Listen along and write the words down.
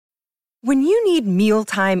When you need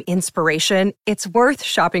mealtime inspiration, it's worth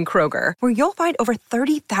shopping Kroger, where you'll find over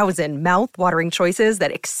 30,000 mouth-watering choices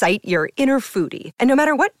that excite your inner foodie. And no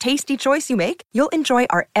matter what tasty choice you make, you'll enjoy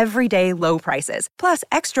our everyday low prices, plus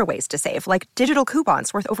extra ways to save, like digital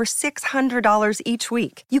coupons worth over $600 each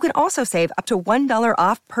week. You can also save up to $1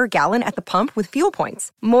 off per gallon at the pump with fuel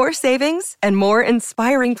points. More savings and more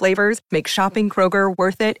inspiring flavors make shopping Kroger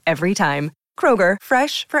worth it every time. Kroger,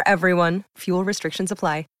 fresh for everyone. Fuel restrictions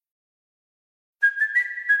apply.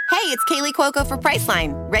 Hey, it's Kaylee Cuoco for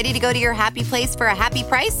Priceline. Ready to go to your happy place for a happy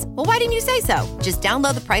price? Well, why didn't you say so? Just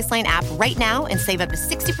download the Priceline app right now and save up to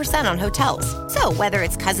 60% on hotels. So whether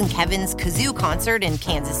it's Cousin Kevin's Kazoo Concert in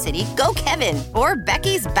Kansas City, go Kevin, or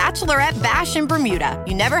Becky's Bachelorette Bash in Bermuda,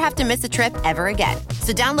 you never have to miss a trip ever again.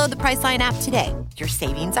 So download the Priceline app today. Your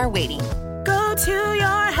savings are waiting. Go to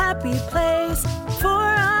your happy place for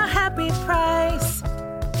a happy price.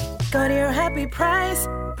 Go to your happy price,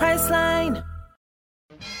 Priceline.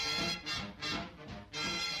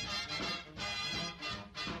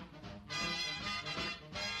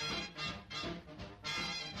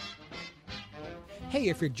 Hey,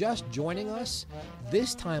 if you're just joining us,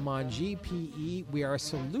 this time on GPE, we are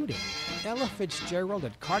saluting Ella Fitzgerald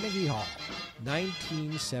at Carnegie Hall,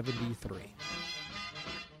 1973.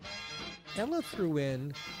 Ella threw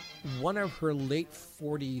in one of her late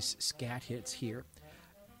 40s scat hits here.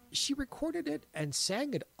 She recorded it and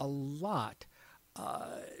sang it a lot.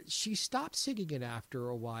 She stopped singing it after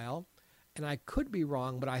a while, and I could be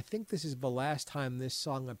wrong, but I think this is the last time this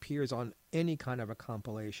song appears on any kind of a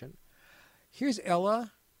compilation. Here's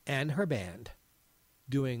Ella and her band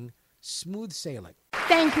doing Smooth Sailing.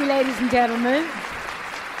 Thank you, ladies and gentlemen.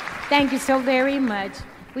 Thank you so very much.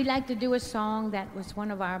 We'd like to do a song that was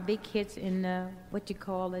one of our big hits in what you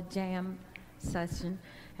call a jam session,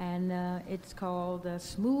 and it's called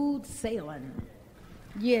Smooth Sailing.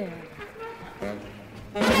 Yeah.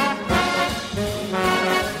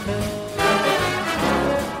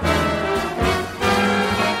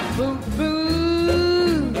 Boo, boo.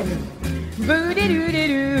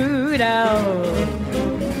 Boo-dee-doo-dee-doo-dow.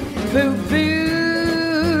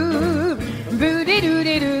 Boo-boo.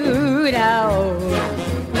 Boo-dee-doo-dee-doo-dow.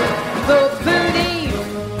 Boo-boo-dee.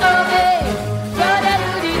 Oh-hey.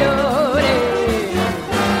 Ba-da-doo-dee-doo-dee.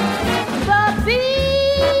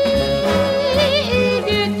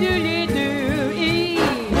 Ba-bee-doo-doo-doo-dee.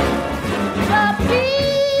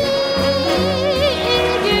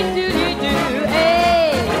 Ba-bee-doo-doo-doo-doo. Hey.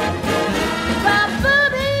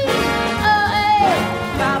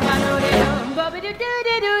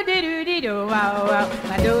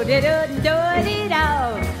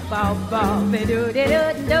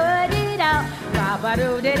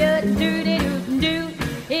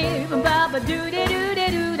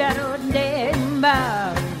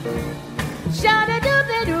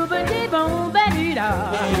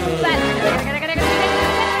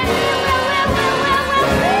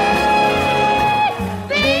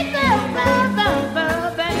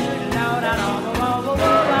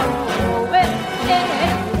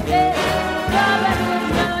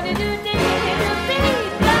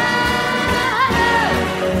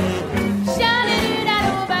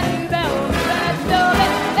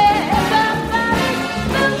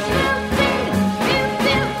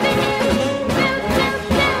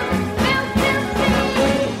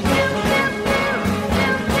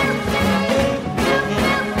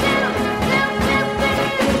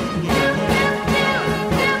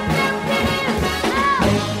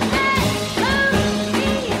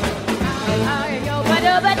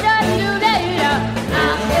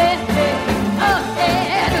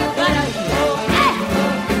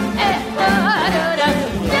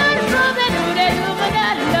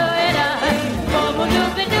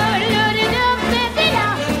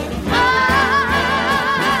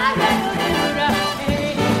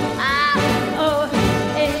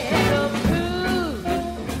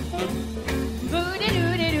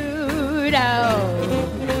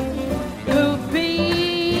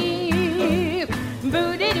 Ba-boo-bee.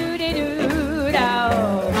 Boo-dee-doo.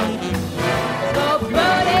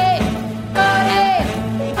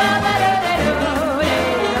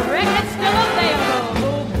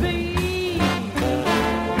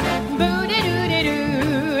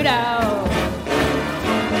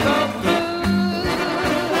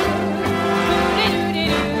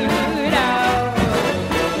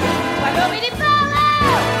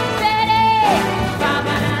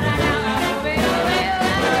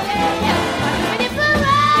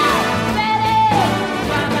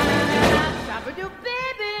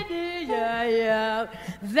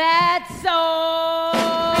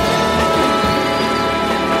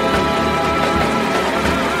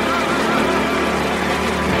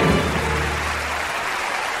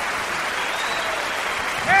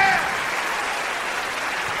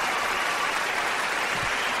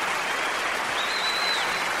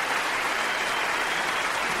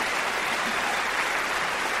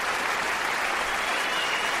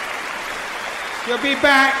 She'll be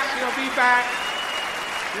back. She'll be back.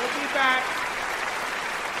 She'll be back.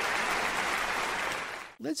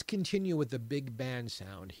 Let's continue with the big band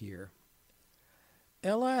sound here.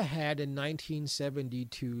 Ella had in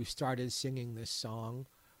 1972 started singing this song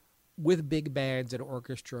with big bands and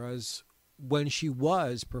orchestras when she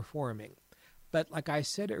was performing. But like I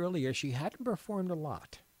said earlier, she hadn't performed a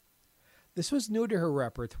lot. This was new to her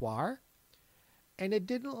repertoire, and it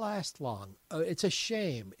didn't last long. It's a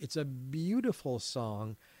shame. It's a beautiful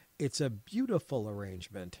song. It's a beautiful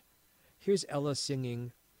arrangement. Here's Ella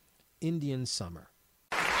singing Indian Summer.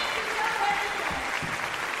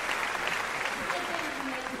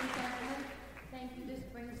 Thank you. This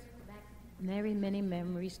brings back very many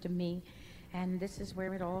memories to me, and this is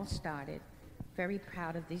where it all started. Very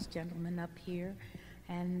proud of these gentlemen up here,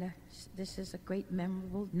 and this is a great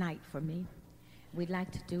memorable night for me. We'd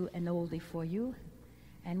like to do an oldie for you,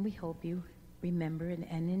 and we hope you remember it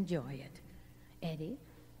and enjoy it. Eddie?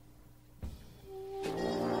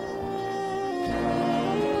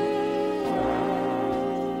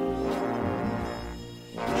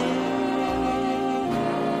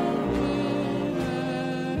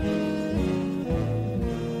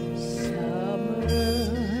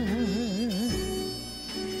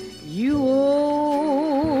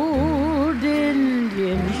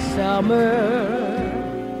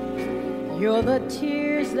 You're the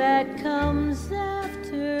tears that comes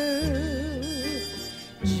after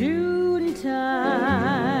June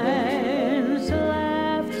time's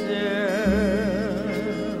laughter.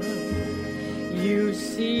 You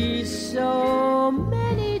see so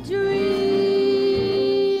many dreams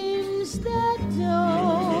that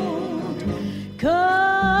don't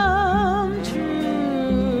come true.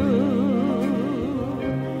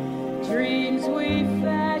 Dreams we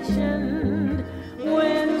fashioned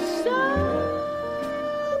when summertime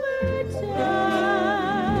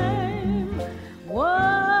was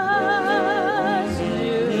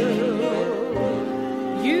new.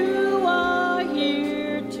 You are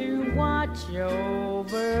here to watch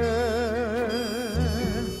over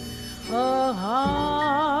a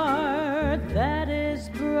heart that is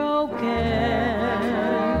broken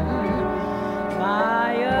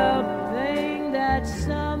by a thing that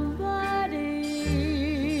somebody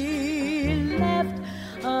left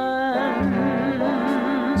unspoken.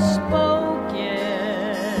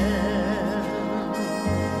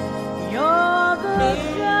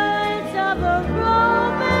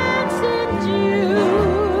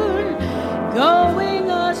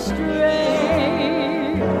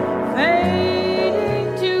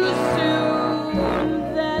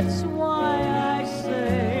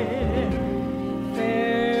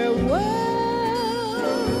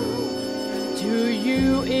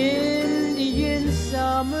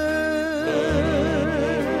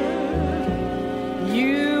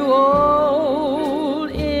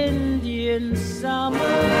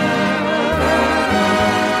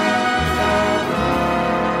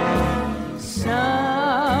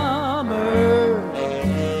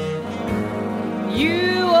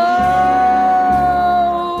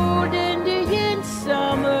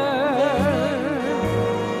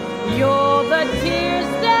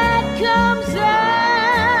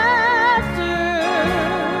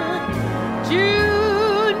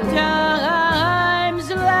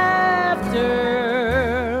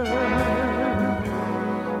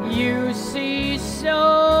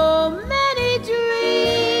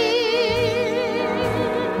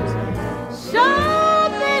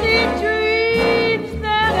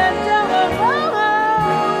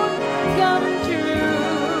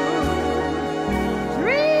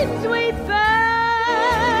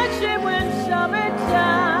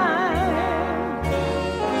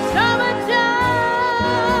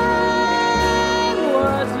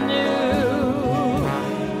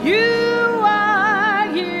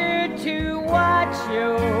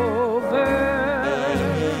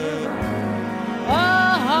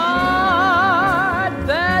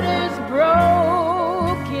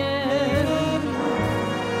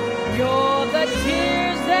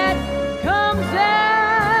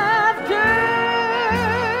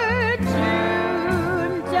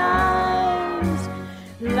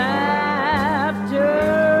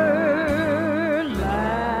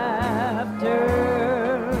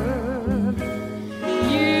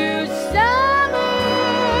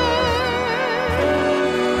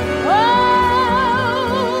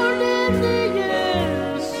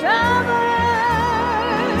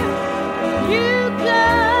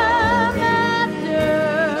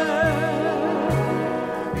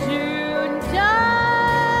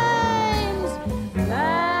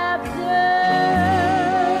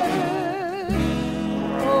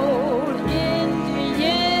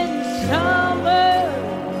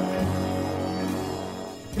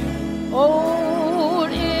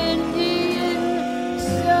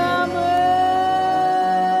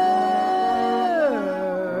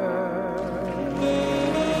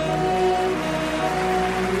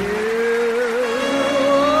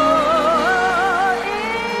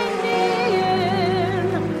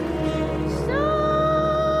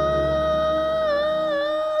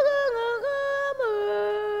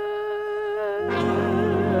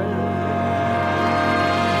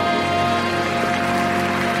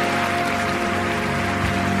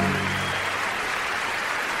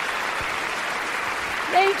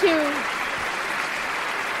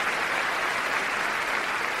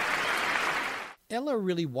 Ella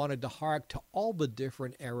really wanted to hark to all the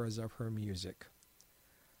different eras of her music.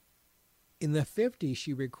 In the 50s,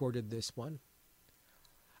 she recorded this one.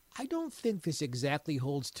 I don't think this exactly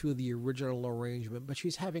holds to the original arrangement, but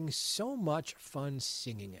she's having so much fun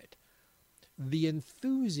singing it. The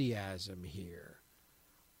enthusiasm here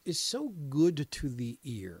is so good to the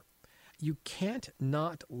ear. You can't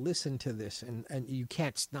not listen to this and you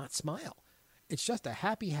can't not smile. It's just a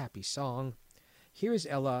happy, happy song. Here's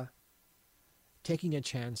Ella taking a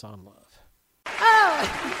chance on love. Oh!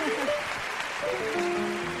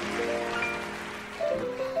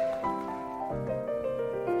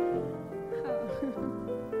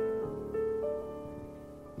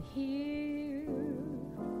 Here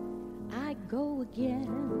I go again.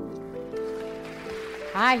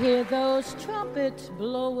 I hear those trumpets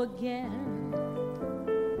blow again,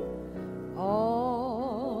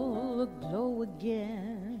 all aglow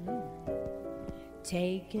again,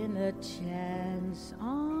 taking a chance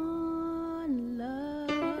on love.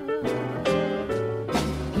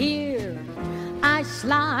 Here I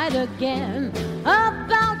slide again,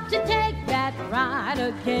 about to take that ride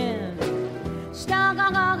again,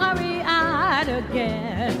 starry-eyed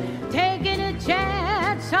again, taking a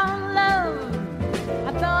chance on love.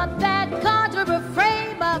 I thought that cards were a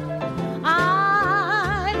frame, but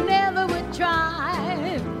I never would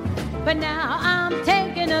try. But now I'm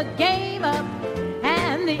taking a game up,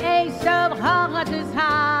 and the ace of hearts is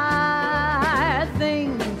high.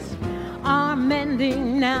 Things are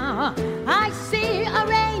mending now. I see a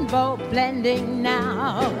rainbow blending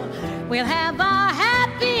now. We'll have our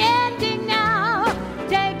happy ending now,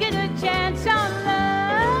 taking a chance on love.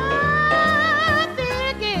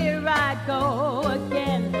 Here I go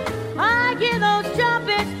again. I hear those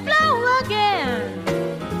trumpets blow again.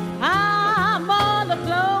 I'm all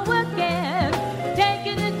aglow again,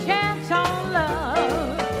 taking a chance on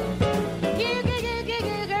love. Here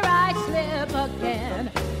I slip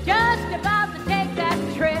again, just about to take that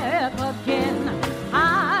trip again.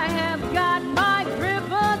 I have got my grip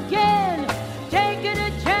again, taking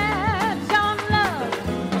a chance on love.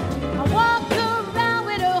 I walk around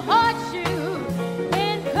with a horseshoe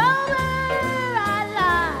in clover I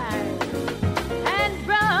lie, and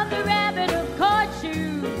Brother Rabbit, of course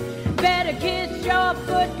you better kiss your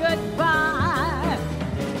foot goodbye.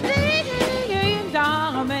 Things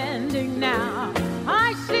are mending now.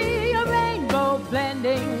 I see a rainbow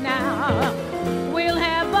blending now. We'll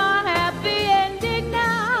have our happy ending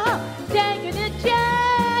now, taking a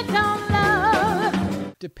chance on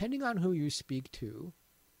love. Depending on who you speak to,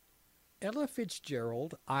 Ella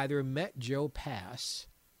Fitzgerald either met Joe Pass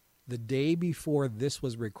the day before this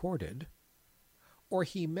was recorded, or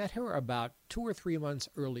he met her about 2 or 3 months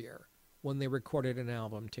earlier when they recorded an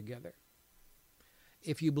album together.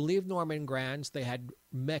 If you believe Norman Granz, they had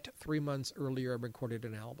met 3 months earlier and recorded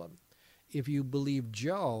an album. If you believe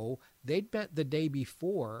Joe, they'd met the day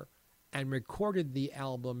before and recorded the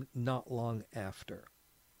album not long after.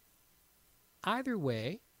 Either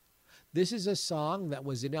way, this is a song that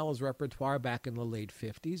was in Ella's repertoire back in the late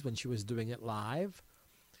 50s when she was doing it live.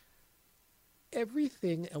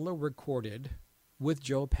 Everything Ella recorded with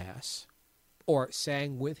Joe Pass or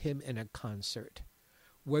sang with him in a concert,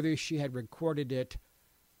 whether she had recorded it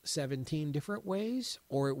 17 different ways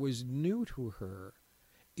or it was new to her,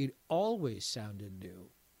 it always sounded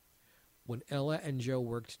new. When Ella and Joe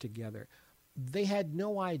worked together, they had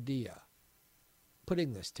no idea,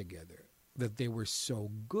 putting this together, that they were so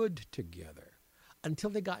good together until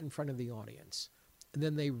they got in front of the audience. And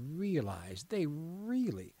then they realized they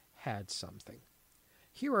really had something.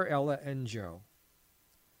 Here are Ella and Joe.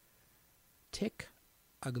 Take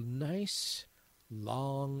a nice,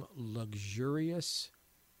 long, luxurious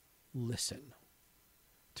listen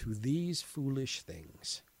to these foolish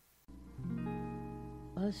things.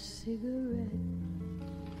 A cigarette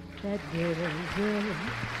that bears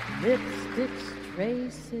lipstick's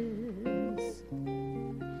traces,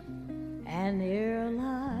 an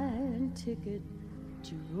airline ticket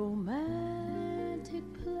to romantic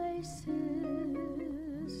places,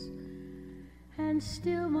 and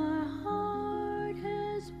still my heart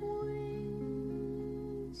has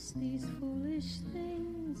wings. These foolish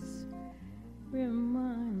things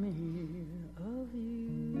remind me of you.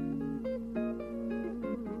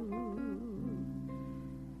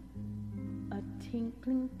 A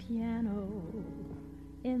tinkling piano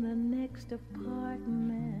in the next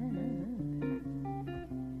apartment,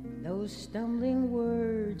 those stumbling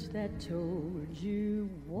words that told you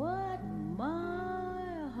what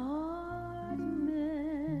my heart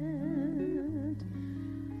meant.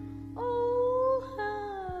 Oh,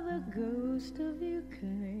 how the ghost of you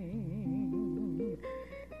came,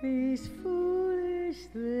 these foolish foolish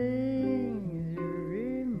things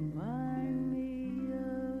remind me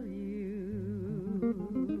of you.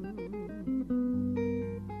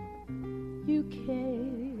 You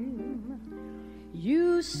came,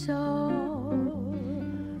 you saw,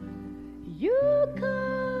 you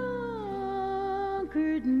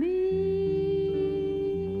conquered me.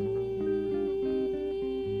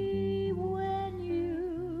 When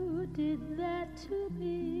you did that to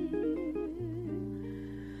me,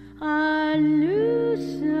 I knew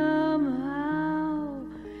somehow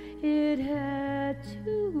it had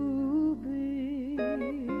to be.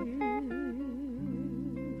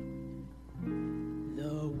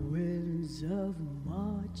 The winds of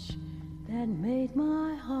March that made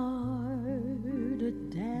my heart a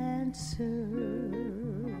dancer,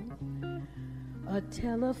 a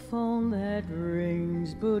telephone that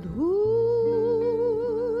rings, but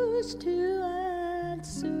who's to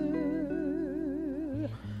answer?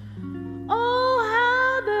 Oh,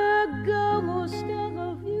 how the ghost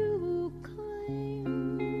of you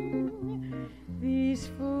cling. These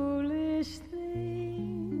foolish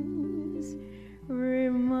things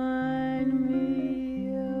remind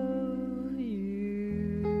me of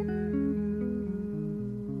you.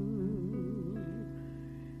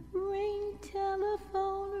 Ring,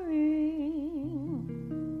 telephone,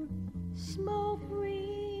 ring. Smoke rings.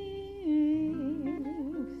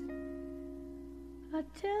 A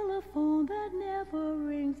telephone that never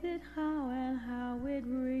rings, it how and how it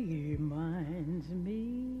reminds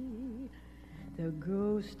me. The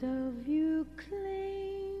ghost of you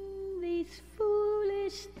cling, these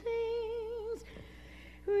foolish things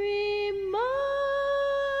remind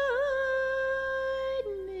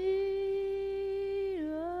me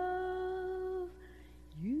of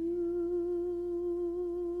you.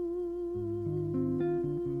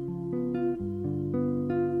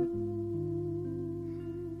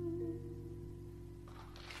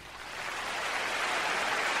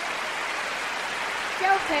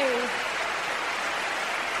 Joe Perry.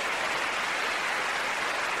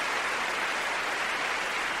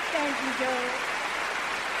 Thank you, Joe.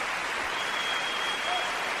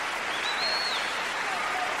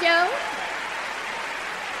 Joe?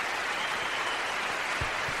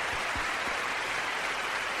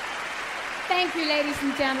 Thank you, ladies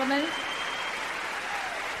and gentlemen.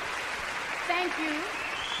 Thank you.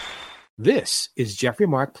 This is Jeffrey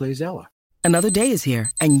Mark Plays Ella. Another day is here,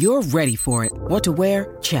 and you're ready for it. What to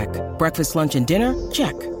wear? Check. Breakfast, lunch, and dinner?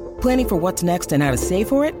 Check. Planning for what's next and how to save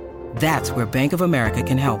for it? That's where Bank of America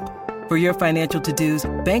can help. For your financial to-dos,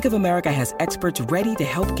 Bank of America has experts ready to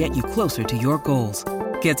help get you closer to your goals.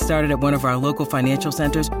 Get started at one of our local financial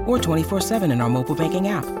centers or 24/7 in our mobile banking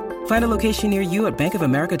app. Find a location near you at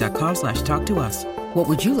bankofamerica.com/talktous. What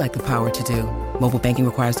would you like the power to do? Mobile banking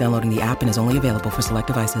requires downloading the app and is only available for select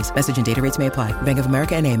devices. Message and data rates may apply. Bank of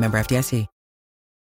America NA, member FDIC.